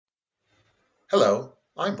Hello,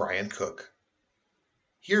 I'm Brian Cook.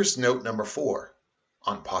 Here's note number 4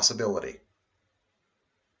 on possibility.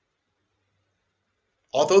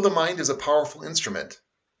 Although the mind is a powerful instrument,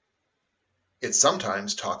 it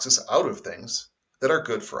sometimes talks us out of things that are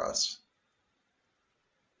good for us.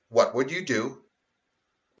 What would you do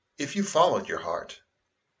if you followed your heart?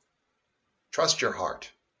 Trust your heart.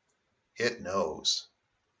 It knows.